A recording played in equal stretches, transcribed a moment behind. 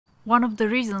One of the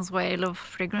reasons why I love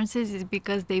fragrances is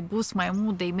because they boost my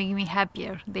mood, they make me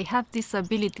happier. They have this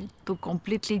ability to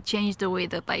completely change the way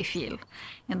that I feel.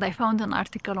 And I found an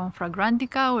article on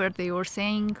Fragrantica where they were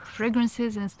saying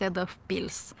fragrances instead of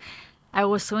pills. I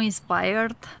was so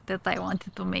inspired that I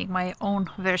wanted to make my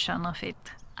own version of it.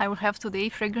 I will have today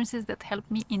fragrances that help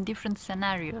me in different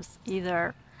scenarios,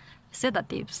 either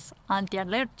sedatives,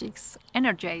 anti-allergics,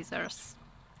 energizers,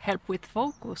 help with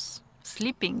focus,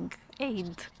 sleeping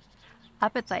aid,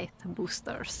 appetite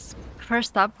boosters.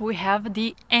 First up, we have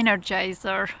the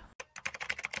Energizer.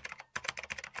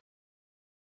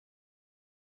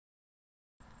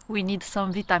 We need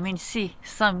some vitamin C,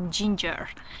 some ginger,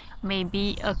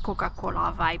 maybe a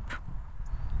Coca-Cola vibe.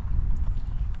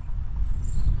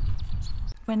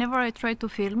 Whenever I try to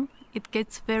film, it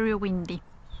gets very windy.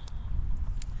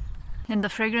 And the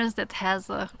fragrance that has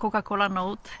a Coca-Cola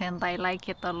note, and I like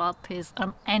it a lot, is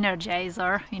an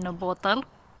Energizer in a bottle.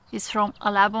 It's from A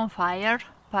Lab on Fire,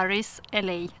 Paris,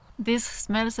 LA. This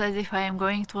smells as if I am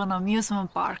going to an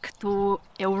amusement park, to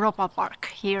Europa Park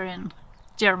here in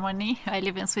Germany. I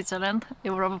live in Switzerland,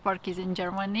 Europa Park is in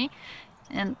Germany,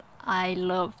 and I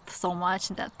loved so much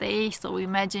that day. So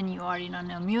imagine you are in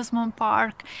an amusement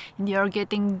park and you're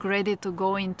getting ready to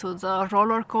go into the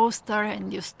roller coaster,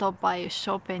 and you stop by a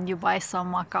shop and you buy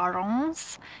some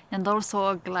macarons and also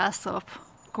a glass of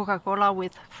Coca-Cola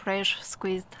with fresh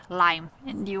squeezed lime,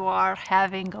 and you are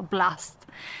having a blast.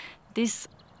 This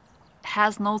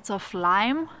has notes of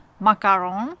lime,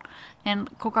 macaron,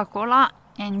 and Coca-Cola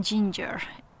and ginger.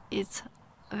 It's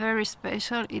very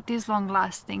special. It is long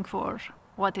lasting for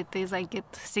what it is. I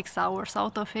get 6 hours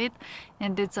out of it,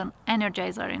 and it's an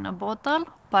Energizer in a bottle,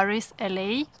 Paris,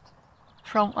 LA,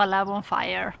 from A Lab on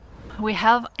Fire. We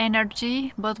have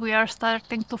energy, but we are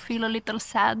starting to feel a little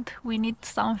sad. We need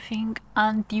something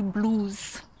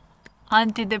anti-blues,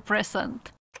 antidepressant.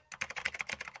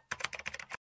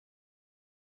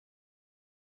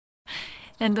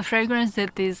 And the fragrance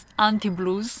that is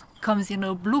anti-blues comes in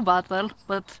a blue bottle,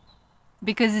 but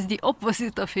because it's the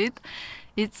opposite of it,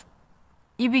 it's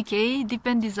EBK Deep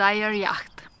and Desire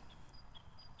Yacht.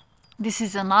 This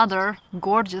is another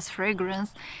gorgeous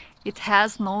fragrance. It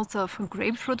has notes of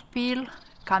grapefruit peel,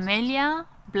 camellia,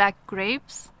 black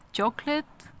grapes, chocolate,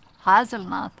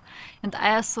 hazelnut, and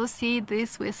I associate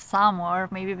this with summer,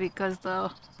 maybe because the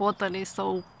bottle is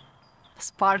so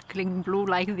sparkling blue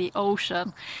like the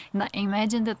ocean. And I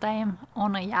imagine that I am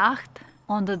on a yacht,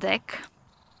 on the deck.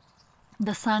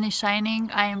 The sun is shining,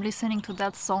 I am listening to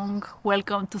that song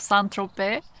Welcome to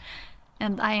Saint-Tropez,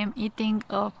 and I am eating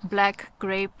a black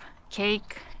grape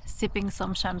cake, sipping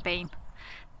some champagne.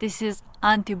 This is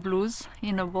anti-blues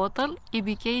in a bottle,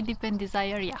 EBK Deep and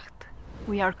Desire Yacht.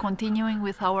 We are continuing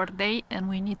with our day and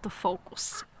we need to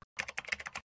focus.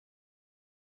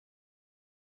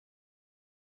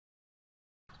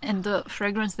 And the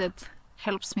fragrance that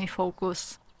helps me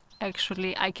focus,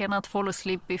 actually I cannot fall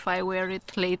asleep if I wear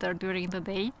it later during the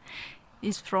day,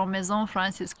 is from Maison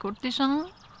Francis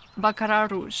Kurkdjian, Baccarat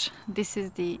Rouge. This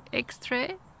is the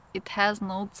Extrait. It has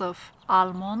notes of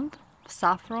almond,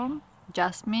 saffron,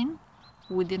 jasmine,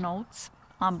 woody notes,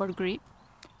 ambergris.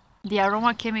 The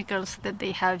aroma chemicals that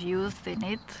they have used in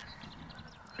it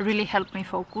really help me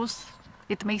focus.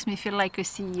 It makes me feel like a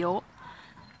CEO,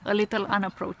 a little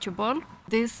unapproachable.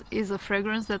 This is a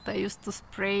fragrance that I used to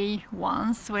spray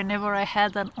once. Whenever I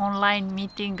had an online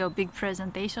meeting, a big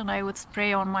presentation, I would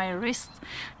spray on my wrist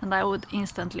and I would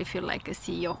instantly feel like a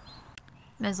CEO.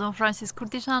 Maison Francis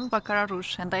Kurkdjian, Baccarat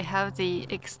Rouge, and I have the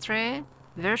Extrait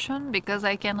version because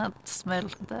I cannot smell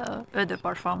the Eau de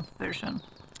Parfum version.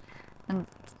 And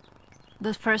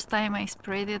the first time I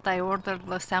sprayed it, I ordered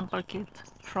the sample kit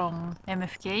from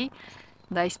MFK.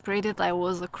 And I sprayed it, I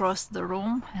was across the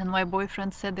room, and my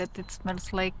boyfriend said that it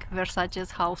smells like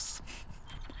Versace's house.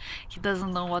 He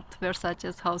doesn't know what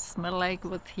Versace's house smells like,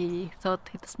 but he thought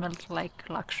it smelled like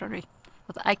luxury.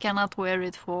 But I cannot wear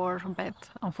it for bed,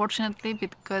 unfortunately,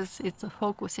 because it's a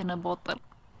focus in a bottle.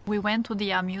 We went to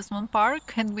the amusement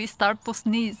park and we start to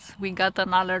sneeze. We got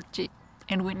an allergy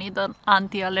and we need an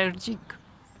anti-allergic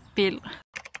pill.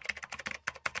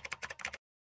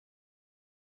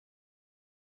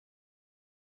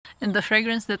 And the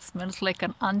fragrance that smells like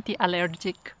an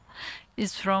anti-allergic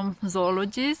is from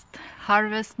Zoologist,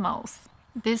 Harvest Mouse.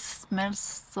 This smells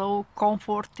so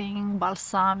comforting,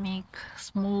 balsamic,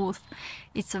 smooth.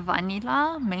 It's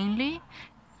vanilla mainly,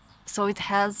 so it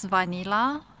has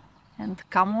vanilla and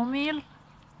chamomile,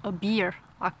 a beer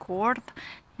accord,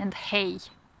 and hay.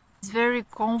 It's very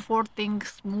comforting,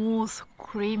 smooth,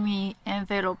 creamy,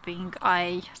 enveloping.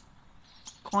 I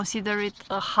consider it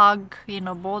a hug in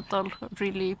a bottle,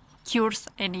 really cures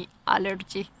any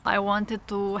allergy. I wanted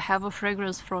to have a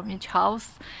fragrance from each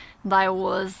house, and I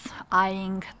was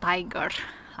eyeing tiger.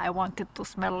 I wanted to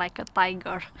smell like a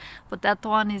tiger, but that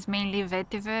one is mainly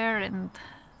vetiver and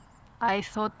I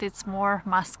thought it's more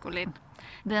masculine.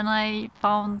 Then I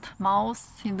found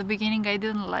mouse. In the beginning I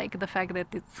didn't like the fact that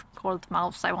it's called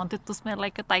mouse. I wanted to smell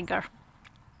like a tiger,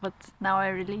 but now I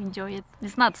really enjoy it.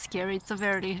 It's not scary, it's a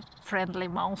very friendly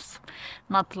mouse,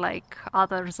 not like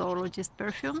other Zoologist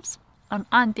perfumes. An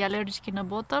anti-allergic in a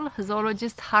bottle,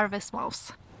 Zoologist Harvest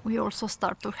Mouse. We also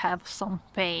start to have some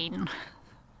pain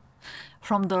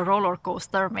from the roller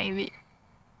coaster, maybe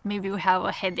we have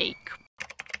a headache.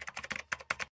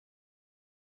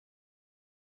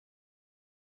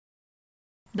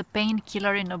 The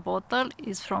painkiller in a bottle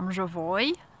is from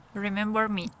Jovoy, Remember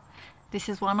Me. This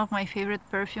is one of my favorite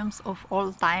perfumes of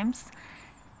all times.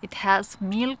 It has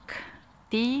milk,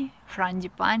 tea,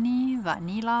 frangipani,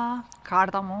 vanilla,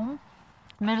 cardamom.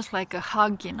 It smells like a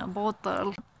hug in a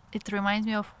bottle. It reminds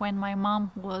me of when my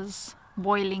mom was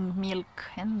boiling milk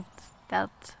and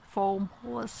that foam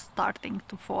was starting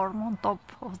to form on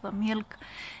top of the milk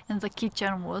and the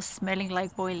kitchen was smelling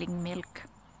like boiling milk.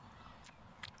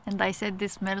 And I said,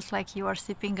 this smells like you are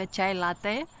sipping a chai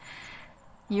latte.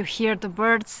 You hear the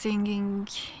birds singing,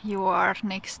 you are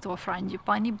next to a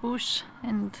frangipani bush,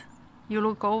 and you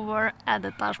look over at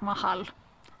the Taj Mahal.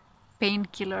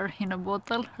 Painkiller in a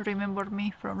bottle, Remember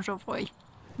Me from Jovoy.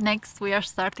 Next, we are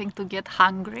starting to get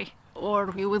hungry, or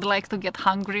we would like to get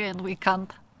hungry and we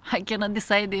can't. I cannot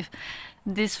decide if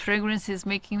this fragrance is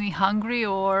making me hungry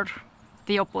or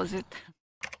the opposite.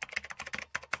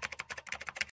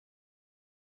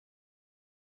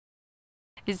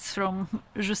 It's from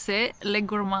Jousset, Le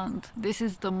Gourmand. This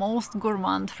is the most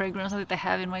gourmand fragrance that I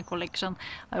have in my collection.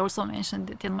 I also mentioned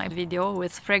it in my video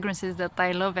with fragrances that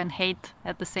I love and hate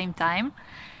at the same time.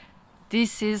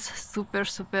 This is super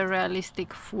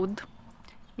realistic food.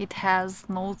 It has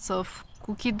notes of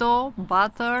cookie dough,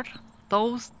 butter,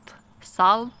 toast,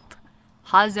 salt,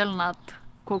 hazelnut,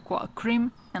 cocoa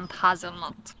cream and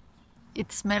hazelnut.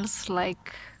 It smells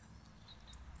like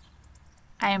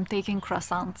I am taking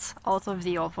croissants out of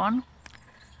the oven.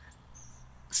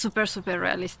 Super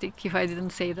realistic, if I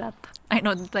didn't say that. I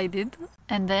know that I did.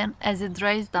 And then as it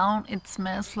dries down, it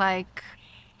smells like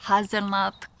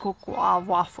hazelnut cocoa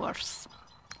wafers.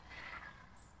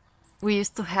 We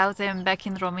used to have them back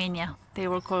in Romania. They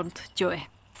were called Jovoy.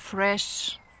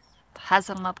 Fresh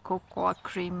hazelnut cocoa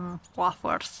cream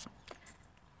wafers.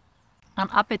 An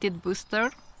appetite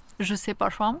booster, Jousset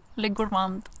Parfum, Le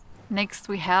Gourmand. Next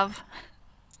we have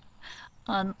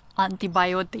an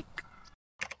antibiotic.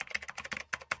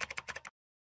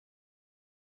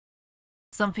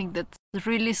 Something that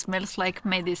really smells like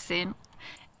medicine,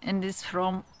 and is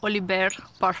from Olibere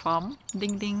Parfum.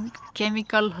 Ding ding.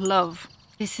 Chemical Love.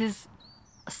 This is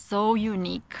so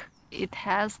unique. It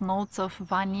has notes of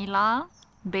vanilla,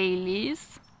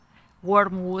 Baileys,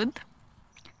 wormwood,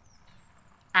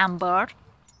 amber,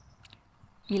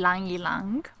 ylang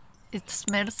ylang. It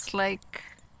smells like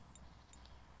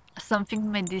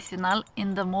something medicinal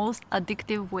in the most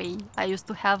addictive way. I used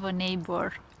to have a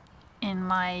neighbor in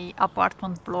my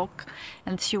apartment block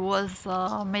and she was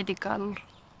a medical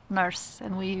nurse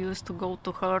and we used to go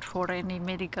to her for any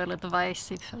medical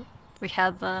advice if we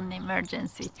had an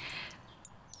emergency.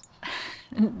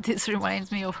 This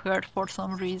reminds me of her for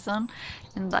some reason,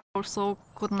 and I also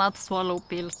could not swallow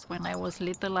pills when I was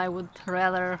little. I would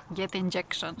rather get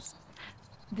injections.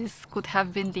 This could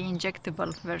have been the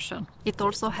injectable version. It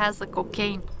also has a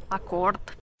cocaine accord.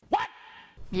 What?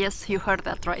 Yes, you heard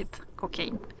that right,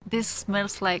 cocaine. This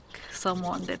smells like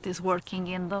someone that is working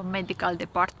in the medical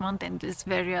department and is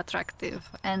very attractive.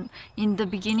 And in the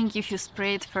beginning, if you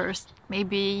spray it first,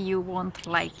 maybe you won't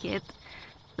like it.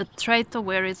 But try to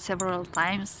wear it several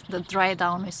times. The dry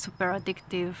down is super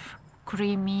addictive,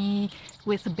 creamy,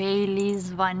 with Baileys,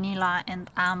 vanilla and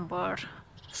amber.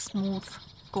 Smooth,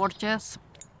 gorgeous.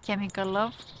 Chemical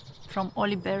Love from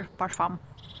Olibere Parfum.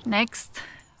 Next,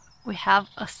 we have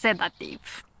a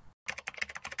sedative.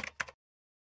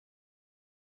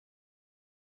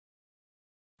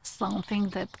 Something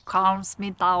that calms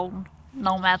me down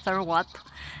no matter what.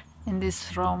 And this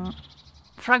from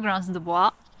Fragrance de Bois,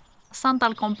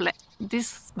 Santal Complet. This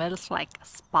smells like a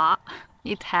spa.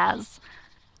 It has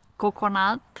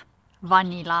coconut,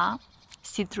 vanilla,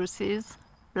 citruses,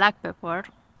 black pepper.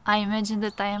 I imagine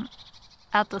that I am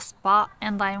at a spa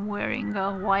and I'm wearing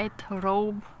a white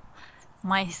robe.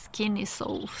 My skin is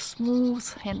so smooth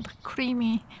and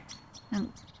creamy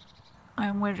and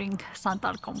I'm wearing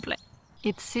Santal Complet.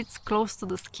 It sits close to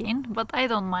the skin, but I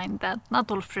don't mind that.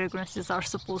 Not all fragrances are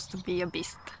supposed to be a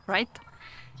beast, right?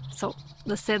 So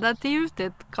the sedative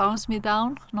that calms me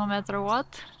down no matter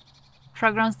what.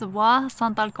 Fragrance de Bois,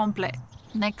 Santal Complet.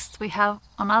 Next we have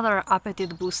another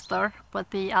appetite booster,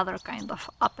 but the other kind of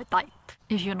appetite,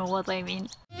 if you know what I mean.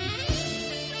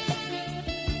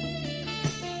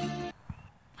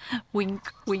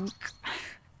 Wink, wink.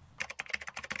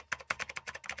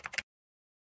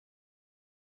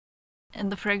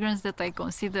 And the fragrance that I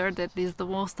consider that is the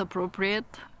most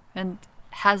appropriate and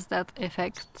has that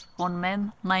effect on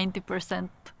men 90%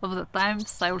 of the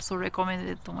times, I also recommend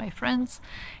it to my friends,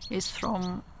 is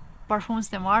from Parfums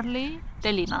de Marly,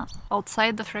 Delina.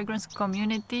 Outside the fragrance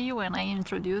community, when I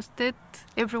introduced it,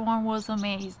 everyone was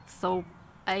amazed, so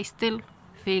I still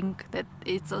think that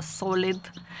it's a solid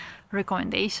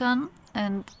recommendation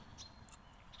and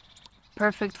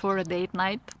perfect for a date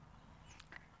night.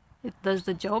 It does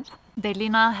the job.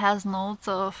 Delina has notes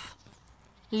of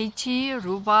lychee,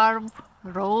 rhubarb,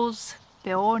 rose,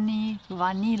 peony,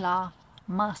 vanilla,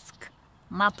 musk,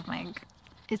 nutmeg.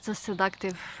 It's a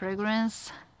seductive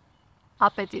fragrance,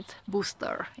 appetite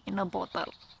booster in a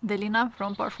bottle. Delina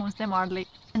from Parfums de Marly.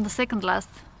 And the second last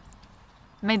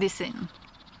medicine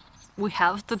we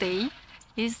have today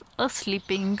is a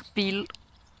sleeping pill,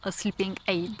 a sleeping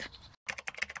aid.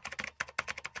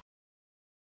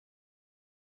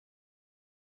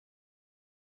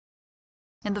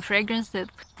 And the fragrance that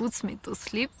puts me to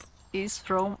sleep is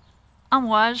from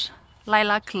Amouage,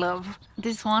 Lilac Love.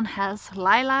 This one has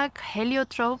lilac,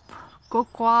 heliotrope,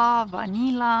 cocoa,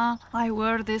 vanilla. I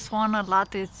wear this one a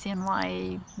lot, it's in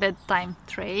my bedtime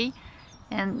tray.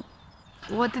 And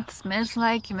what it smells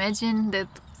like, imagine that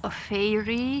a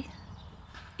fairy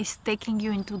is taking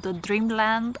you into the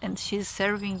dreamland and she's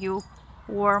serving you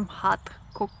warm, hot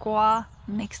cocoa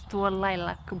next to a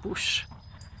lilac bush.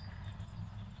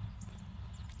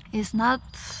 It's not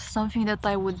something that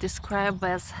I would describe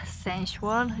as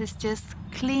sensual, it's just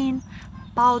clean,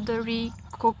 powdery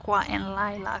cocoa and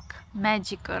lilac,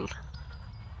 magical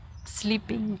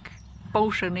sleeping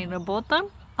potion in a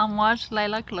bottle. Amouage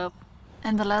Lilac Love.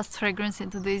 And the last fragrance in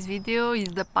today's video is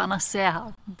the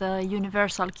Panacea, the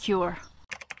universal cure.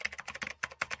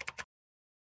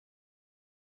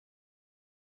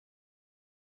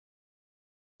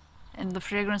 And the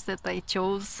fragrance that I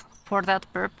chose for that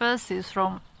purpose is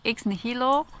from Ex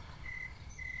Nihilo,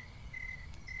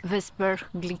 Vesper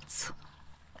Glitz.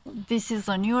 This is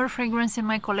a newer fragrance in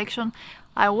my collection.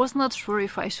 I was not sure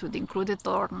if I should include it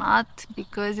or not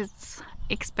because it's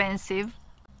expensive.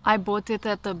 I bought it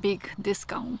at a big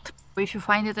discount. If you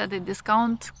find it at a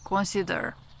discount,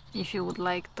 consider if you would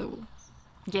like to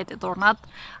get it or not.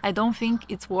 I don't think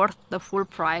it's worth the full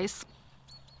price.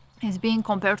 It's being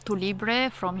compared to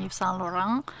Olibere from Yves Saint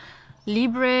Laurent.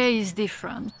 Olibere is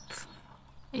different.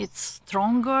 It's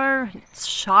stronger, it's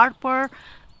sharper,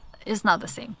 it's not the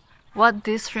same. What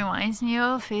this reminds me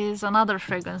of is another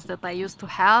fragrance that I used to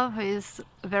have, is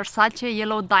Versace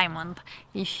Yellow Diamond.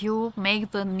 If you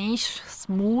make the niche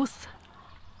smooth,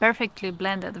 perfectly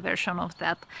blended version of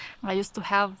that. I used to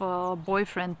have a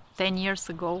boyfriend 10 years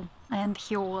ago and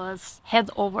he was head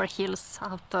over heels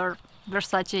after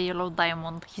Versace Yellow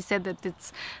Diamond. He said that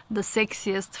it's the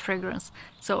sexiest fragrance.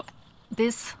 So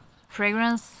this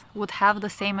fragrance would have the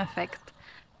same effect,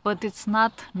 but it's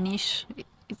not niche,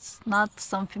 it's not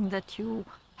something that you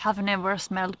have never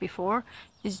smelled before.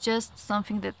 It's just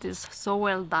something that is so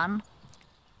well done,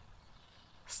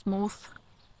 smooth,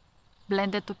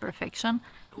 blended to perfection.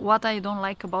 What I don't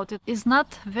like about it is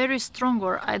not very strong,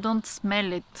 or I don't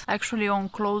smell it. Actually on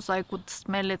clothes I could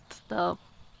smell it the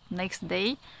next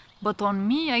day, but on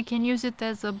me I can use it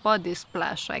as a body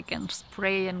splash. I can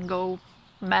spray and go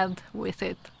mad with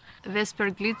it. Vesper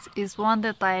Glitz is one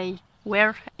that I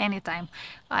wear anytime.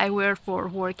 I wear for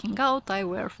working out, I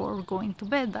wear for going to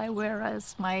bed, I wear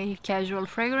as my casual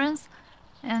fragrance,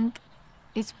 and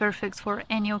it's perfect for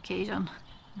any occasion.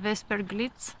 Vesper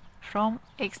Glitz from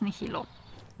Ex Nihilo.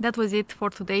 That was it for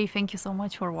today. Thank you so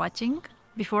much for watching.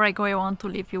 Before I go, I want to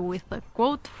leave you with a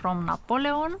quote from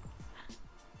Napoleon.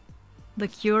 The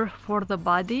cure for the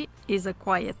body is a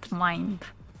quiet mind.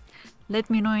 Let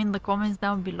me know in the comments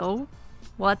down below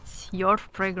what's your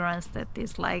fragrance that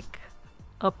is like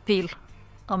a pill,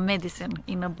 a medicine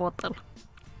in a bottle.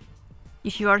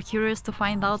 If you are curious to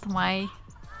find out my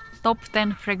top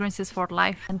 10 fragrances for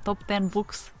life and top 10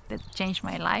 books that changed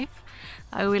my life,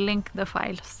 I will link the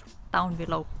files down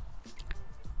below.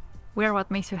 Wear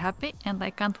what makes you happy, and I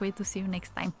can't wait to see you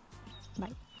next time.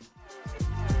 Bye.